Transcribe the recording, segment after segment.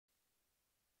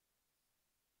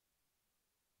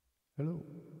Hello.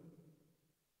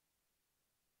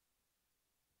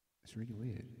 It's really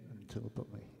weird until I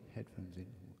put my headphones in,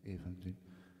 or earphones in.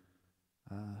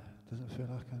 Doesn't feel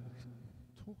like I can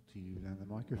talk to you down the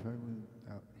microphone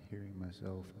without hearing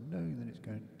myself, knowing that it's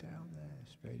going down there,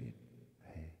 straight in.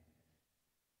 Hey.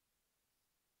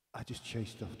 I just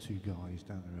chased off two guys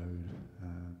down the road.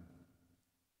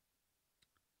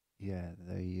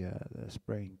 They're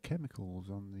spraying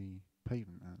chemicals on the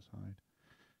pavement outside,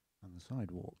 on the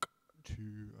sidewalk,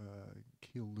 to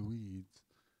kill the weeds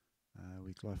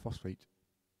with glyphosate.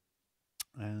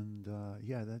 And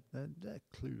they're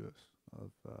clueless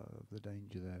of the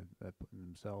danger they're putting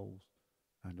themselves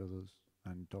and others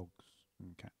and dogs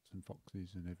and cats and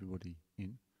foxes and everybody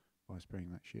in by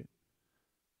spraying that shit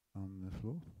on the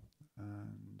floor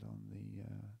and on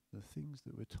the things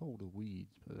that we're told are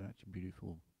weeds, but they're actually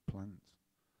beautiful plants.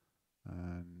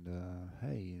 And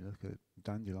hey, look at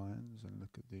dandelions and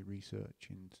look at the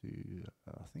research into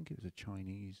I think it was a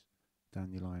Chinese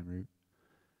dandelion root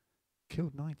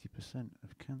killed 90%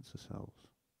 of cancer cells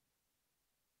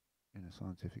in a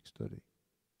scientific study.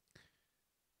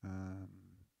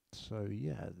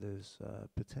 There's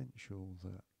potential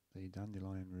that the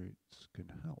dandelion roots can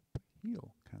help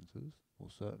heal cancers, or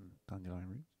certain dandelion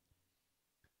roots,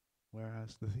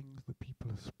 whereas the things that people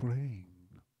are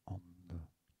spraying on the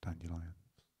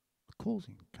dandelions are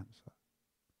causing cancer,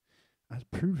 as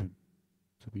proven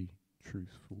to be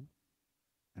truthful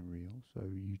and real. So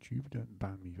YouTube, don't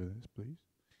ban me for this, please.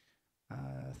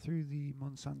 Through the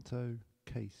Monsanto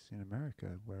case in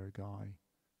America, where a guy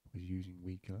was using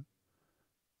WEEDKILLER,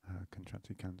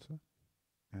 contracted cancer,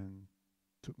 and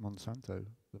took Monsanto,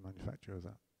 the manufacturer of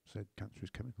that said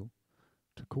cancerous chemical,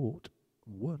 to court,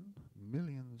 won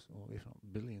millions, or if not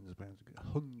billions of pounds,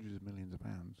 hundreds of millions of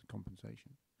pounds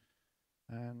compensation.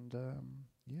 And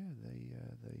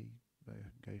they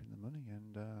gave him the money,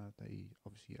 and they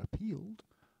obviously appealed,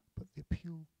 but the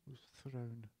appeal was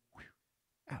thrown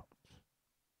out.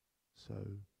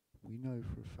 So we know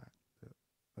for a fact that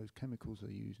those chemicals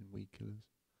they use in weed killers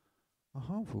are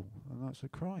harmful, and that's a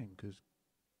crime, because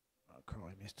a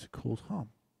crime is to cause harm,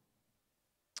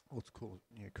 or to cause,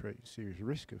 create serious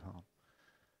risk of harm.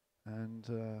 And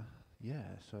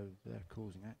so they're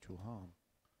causing actual harm,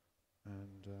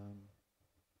 and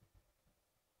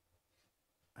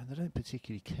they don't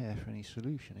particularly care for any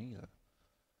solution either,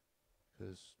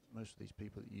 because most of these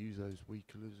people that use those weed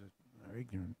killers are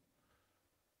ignorant.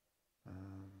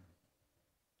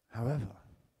 However,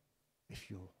 if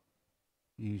you're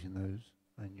using those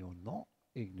and you're not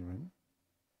ignorant,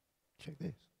 check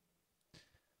this.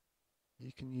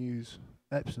 You can use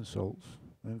Epsom salts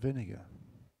and vinegar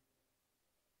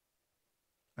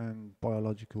and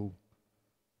biological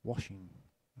washing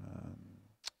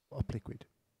up liquid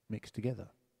mixed together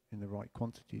in the right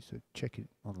quantity. So check it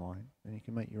online, and you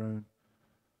can make your own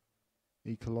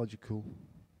ecological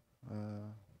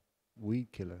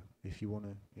weed killer if you want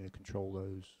to control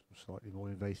those slightly more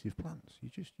invasive plants. You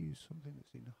just use something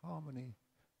that's in harmony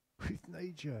with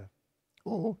nature.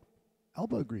 Or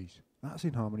elbow grease, that's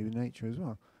in harmony with nature as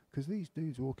well, because these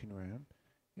dudes walking around,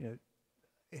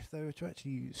 if they were to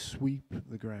actually sweep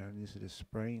the ground instead of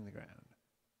spraying the ground,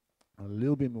 a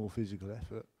little bit more physical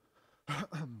effort,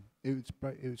 it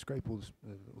would scrape all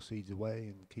the little seeds away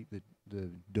and keep the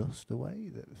dust away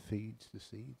that feeds the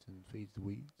seeds and feeds the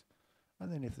weeds.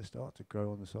 And then if they start to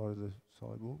grow on the side of the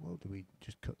sidewalk, well, do we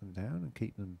just cut them down and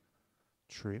keep them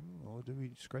trim, or do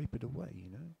we scrape it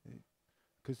away,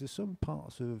 Because there's some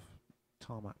parts of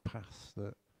tarmac paths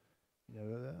that,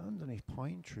 are underneath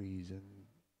pine trees, and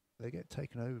they get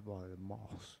taken over by the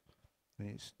moss. And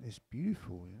it's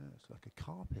beautiful, it's like a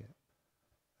carpet.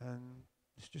 And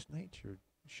it's just nature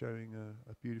showing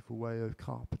a beautiful way of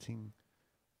carpeting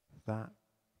that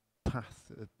path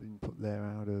that had been put there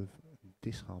out of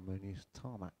disharmonious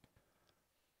tarmac.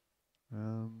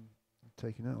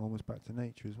 Taking that almost back to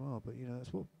nature as well. But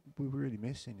that's what we're really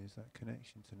missing, is that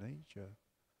connection to nature.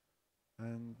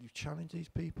 And you challenge these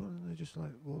people and they're just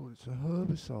like, well, it's a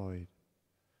herbicide.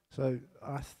 So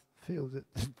I feel that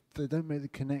they don't make the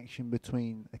connection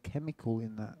between a chemical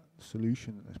in that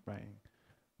solution that they're spraying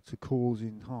to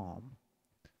causing harm,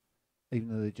 even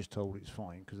though they're just told it's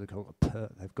fine because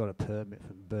they've got a permit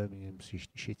from Birmingham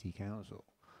City Council.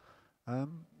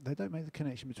 They don't make the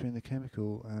connection between the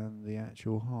chemical and the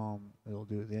actual harm it'll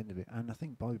do at the end of it. And I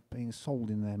think by being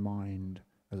sold in their mind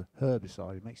as a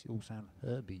herbicide, it makes it all sound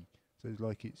herby. So it's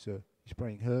like you're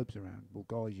spraying herbs around. Well,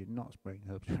 guys, you're not spraying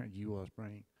herbs around. You are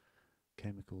spraying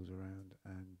chemicals around,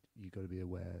 and you've got to be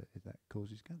aware if that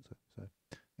causes cancer. So,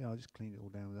 I just cleaned it all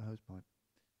down with a hose pipe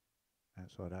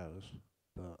outside ours.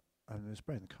 And they're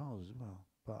spraying the cars as well.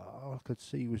 But all I could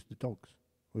see was the dogs,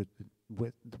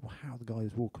 how the guy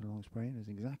was walking along spraying is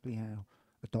exactly how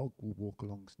a dog will walk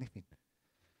along sniffing.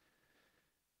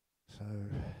 So,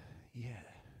 yeah,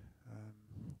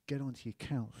 get onto your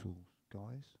councils,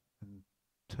 guys, and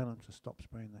tell them to stop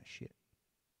spraying that shit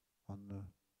on the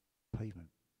pavement.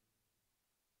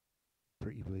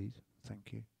 Pretty please,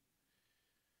 thank you.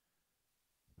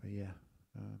 But yeah,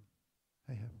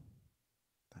 hey ho,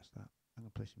 that's that. I'm gonna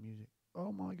play some music.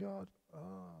 Oh my god!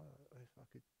 If I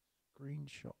could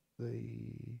screenshot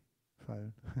the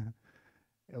phone.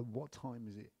 What time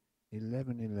is it?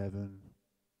 11:11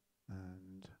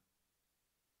 and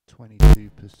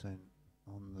 22%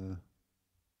 on the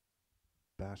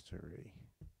battery.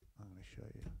 I'm going to show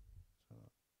you.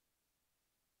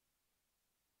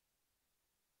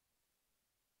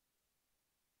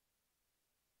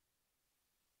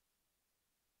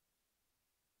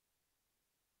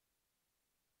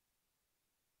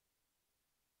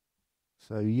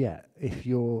 So yeah, if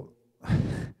you're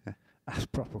that's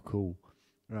proper cool,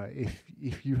 right?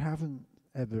 If you haven't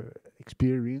ever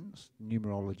experienced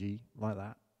numerology like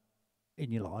that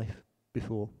in your life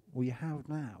before, well, you have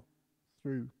now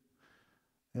through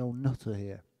the old nutter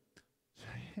here. So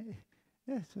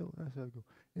yeah, so that's so cool.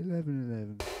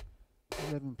 11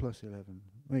 plus 11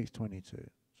 makes 22.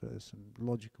 So there's some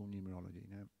logical numerology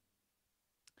now.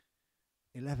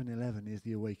 11 is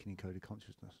the awakening code of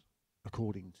consciousness,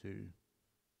 according to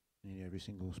nearly every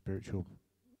single spiritual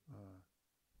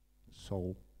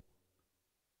soul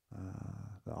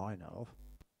that I know of.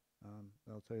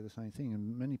 They'll tell you the same thing,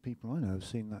 and many people I know have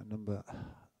seen that number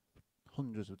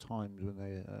hundreds of times when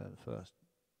they first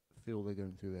feel they're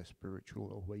going through their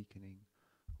spiritual awakening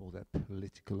or their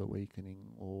political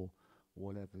awakening or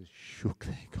whatever's shook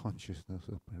their consciousness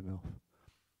up enough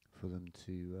for them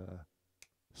to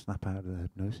snap out of the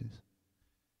hypnosis.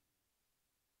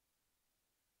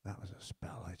 That was a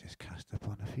spell I just cast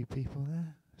upon a few people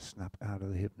there. Snap out of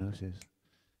the hypnosis.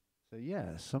 So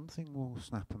yeah, something will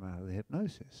snap them out of the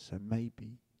hypnosis. So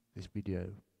maybe this video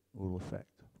will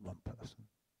affect one person,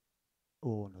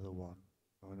 or another one,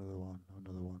 or another one, or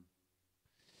another one.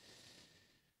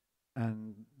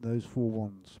 And those 4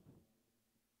 ones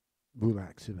will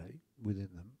activate within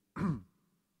them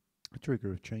a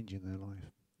trigger of changing their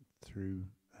life through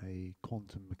a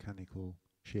quantum mechanical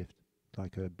shift,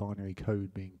 like a binary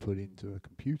code being put into a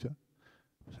computer.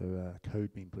 So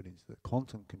code being put into the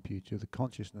quantum computer, the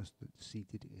consciousness that's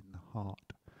seated in the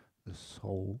heart, the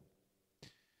soul.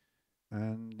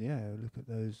 And yeah, look at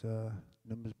those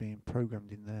numbers being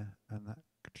programmed in there, and that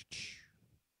can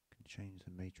change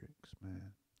the matrix,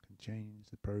 man. Can change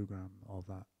the program of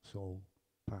that soul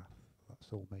path, that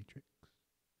soul matrix.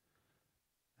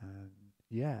 And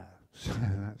yeah, so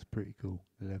that's pretty cool.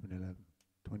 11,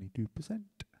 22%.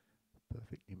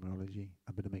 Perfect numerology.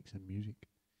 I better make some music.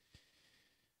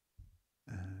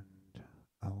 And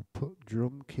I'll put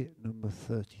drum kit number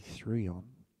 33 on,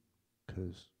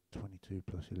 because 22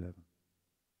 plus 11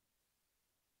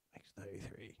 makes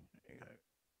 33. There you go.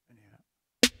 And yeah.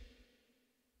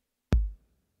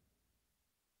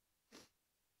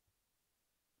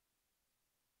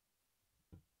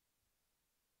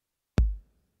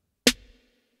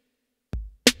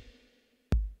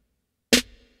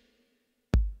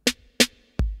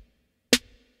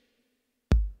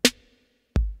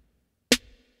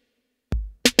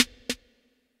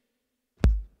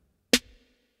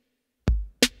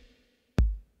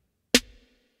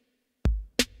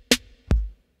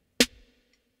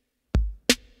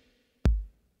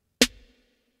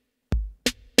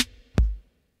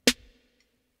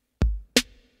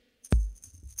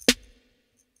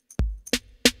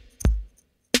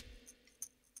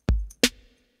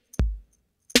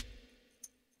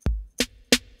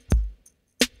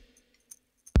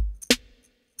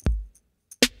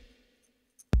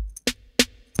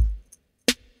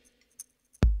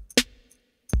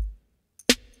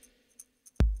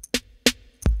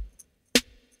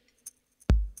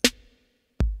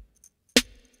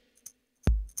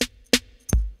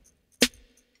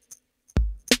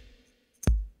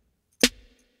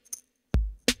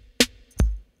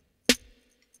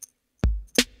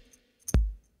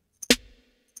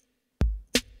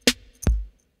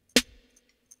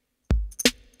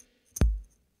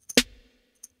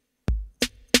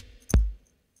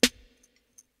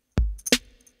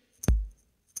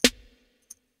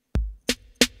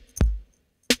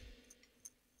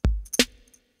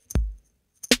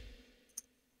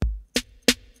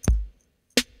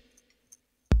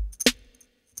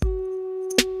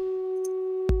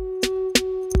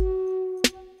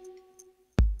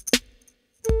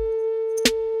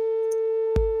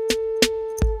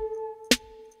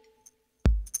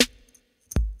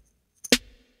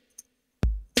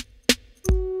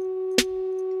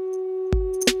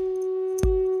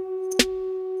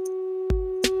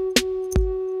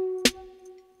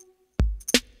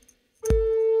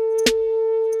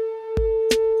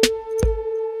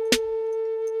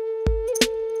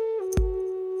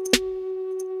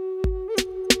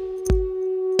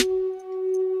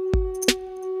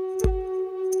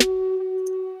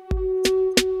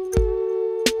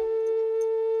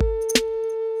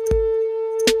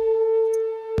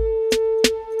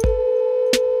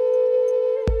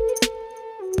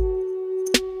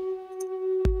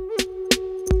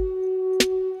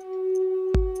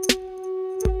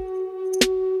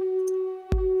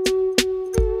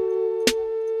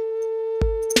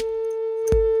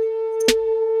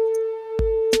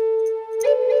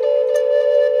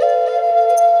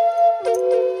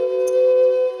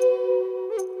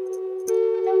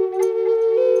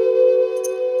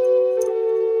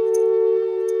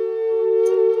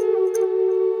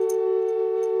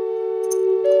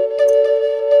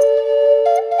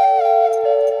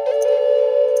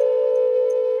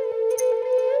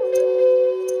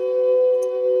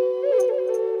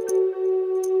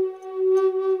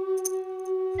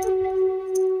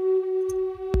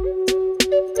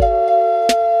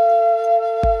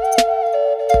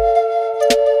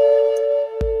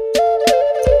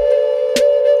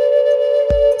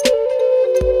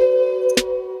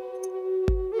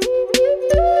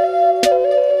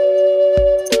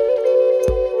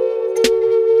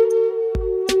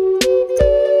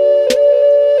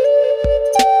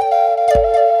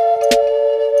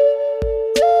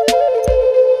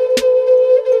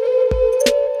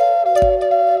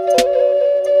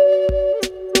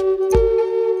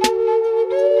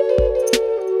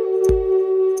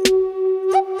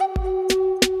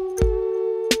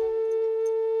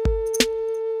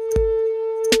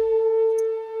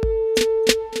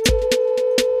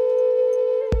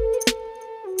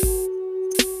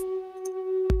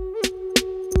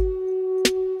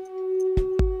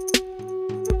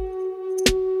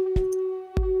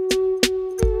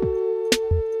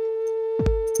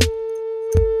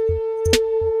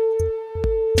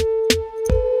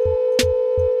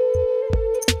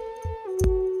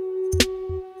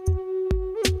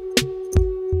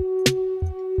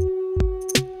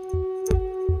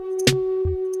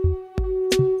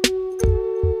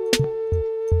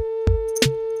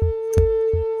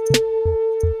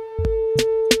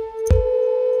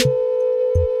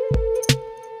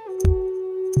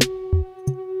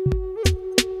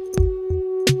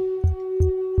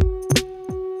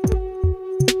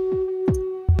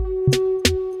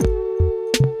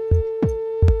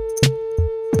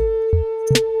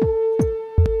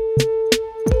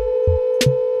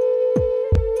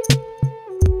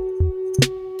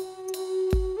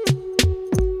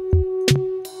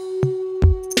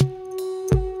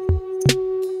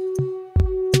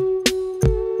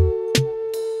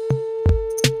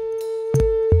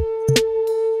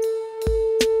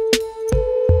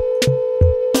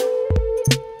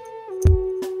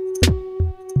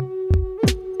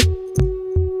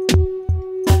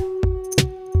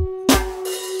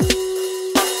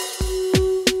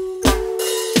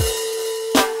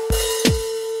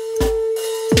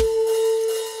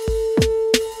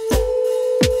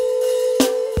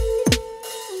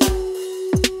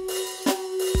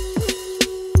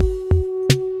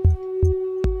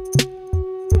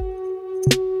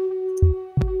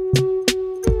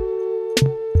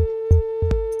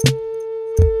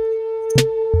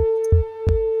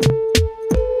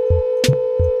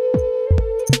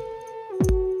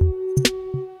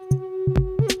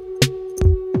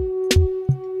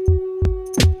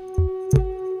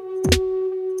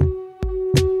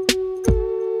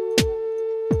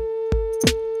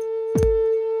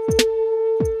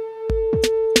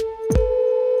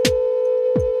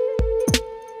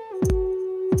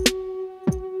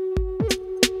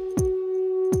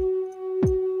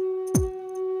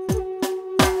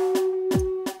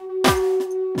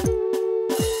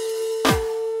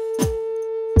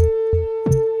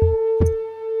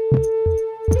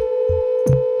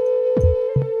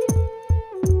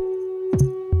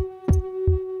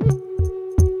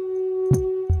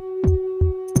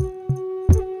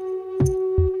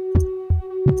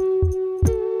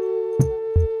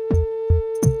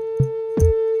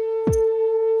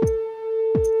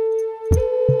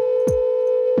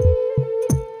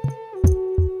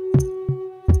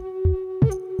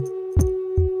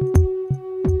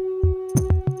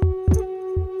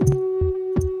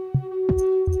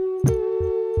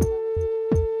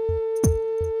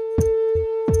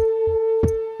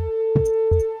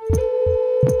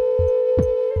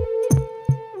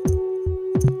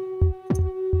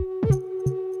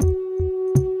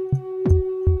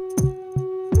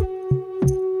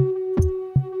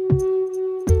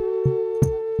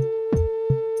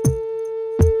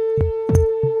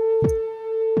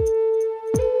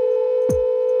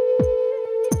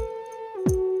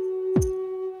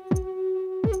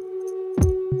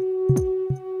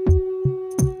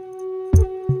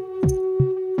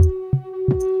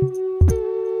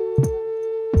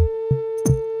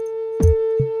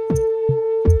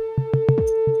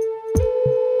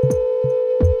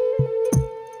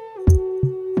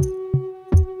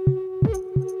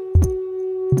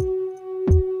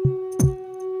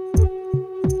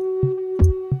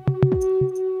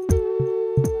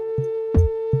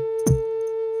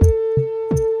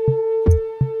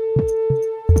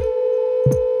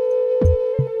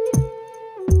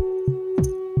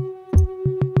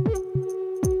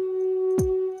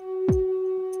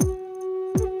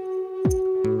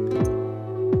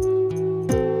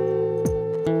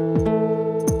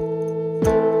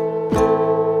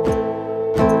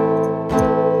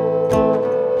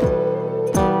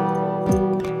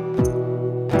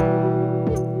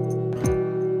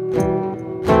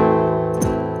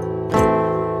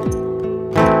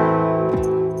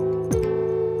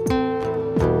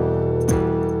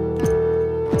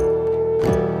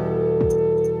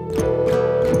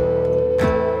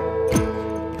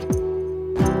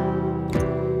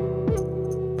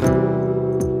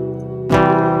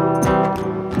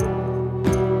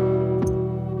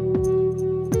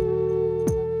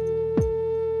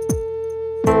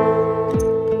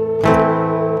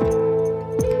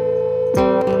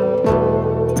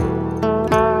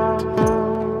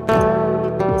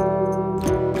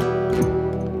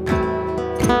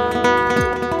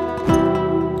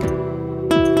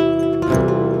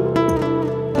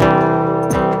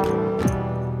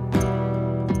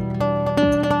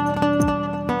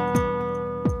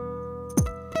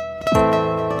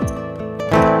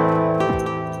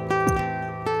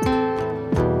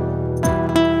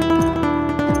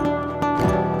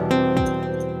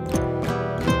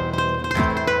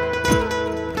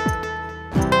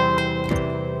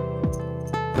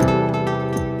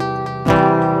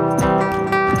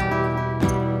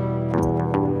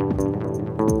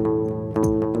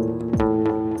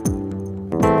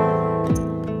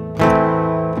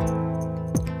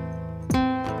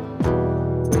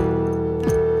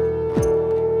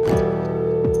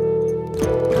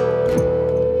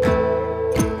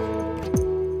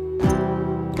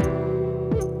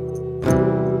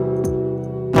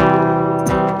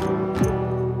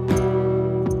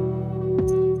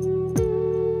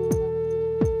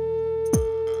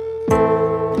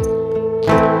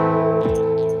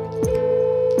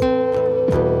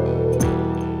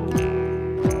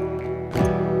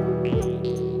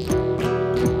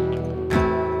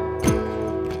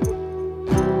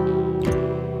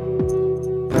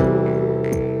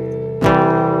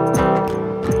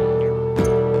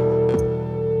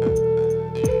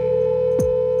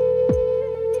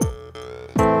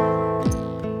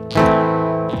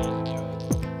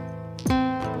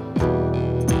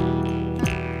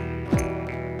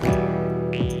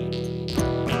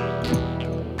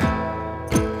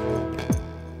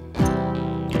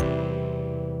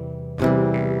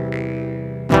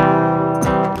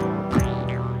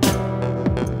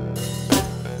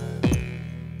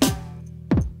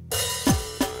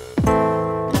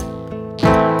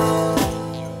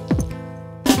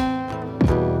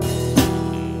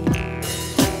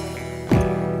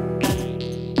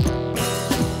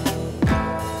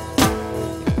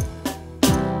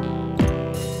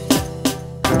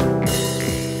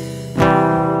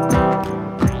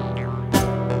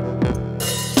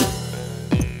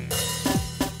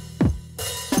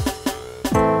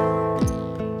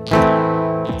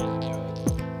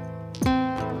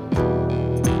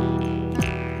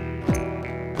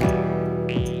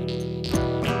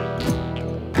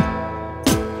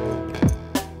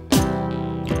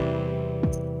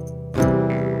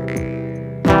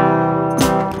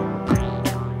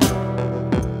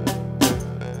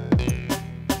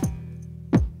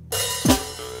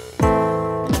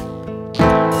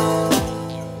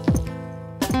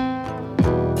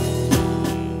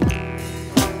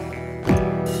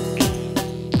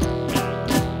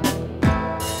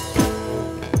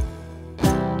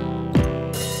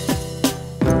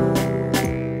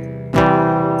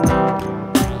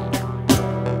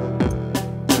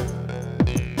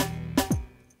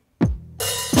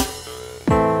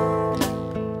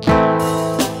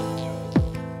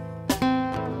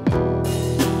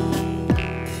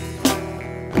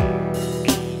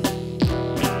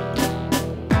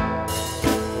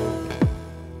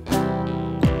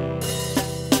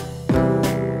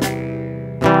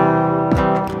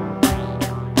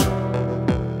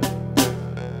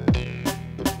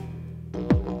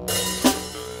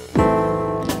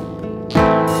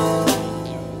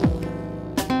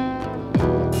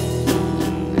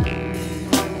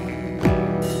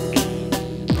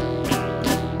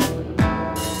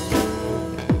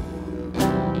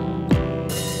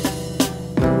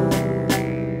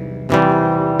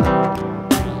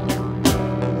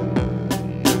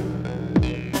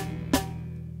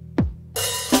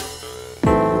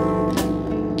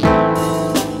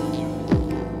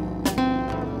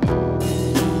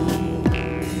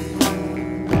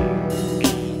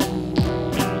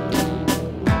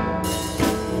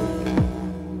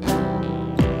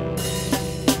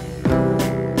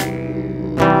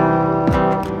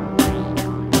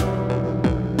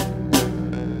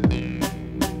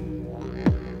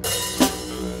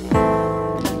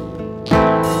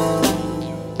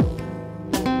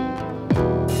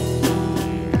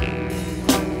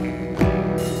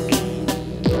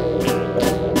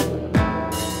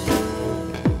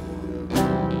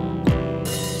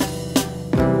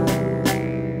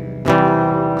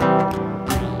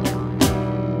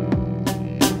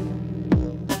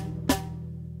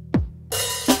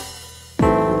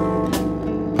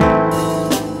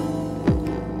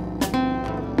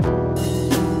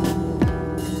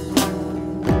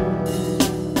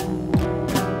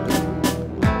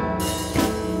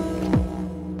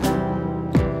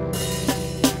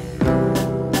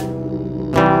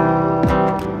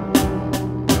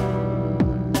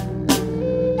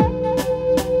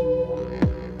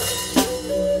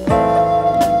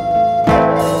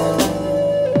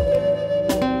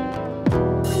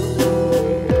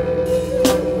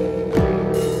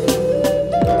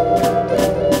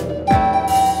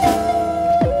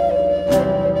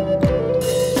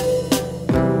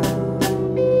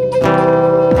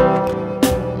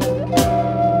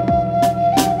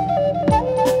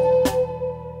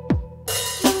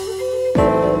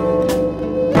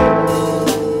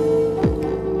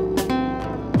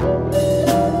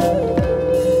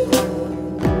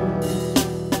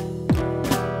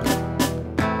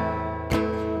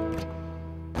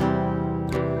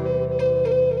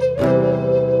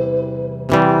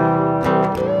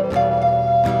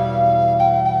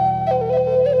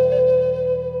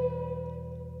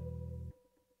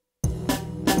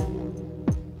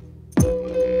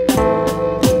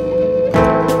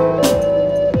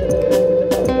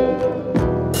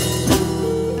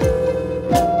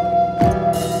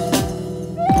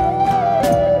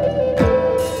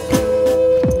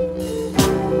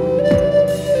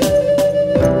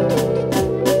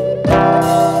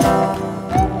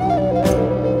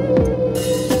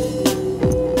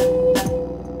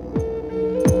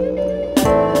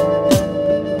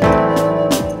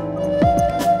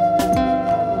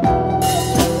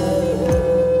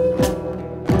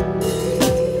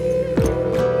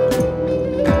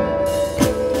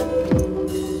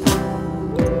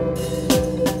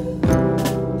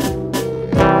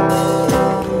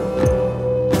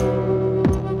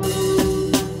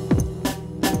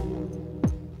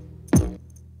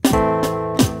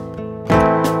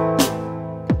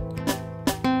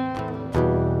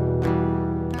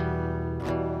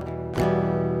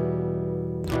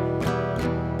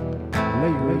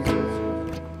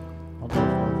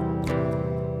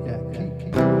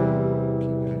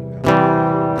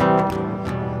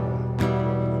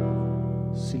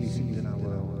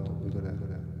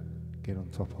 get on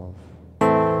top of.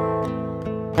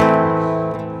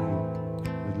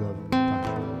 With love and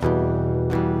passion,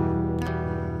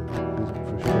 with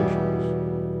frustrations,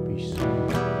 be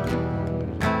soothed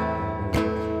by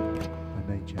nature, by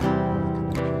connection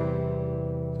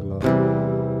to love.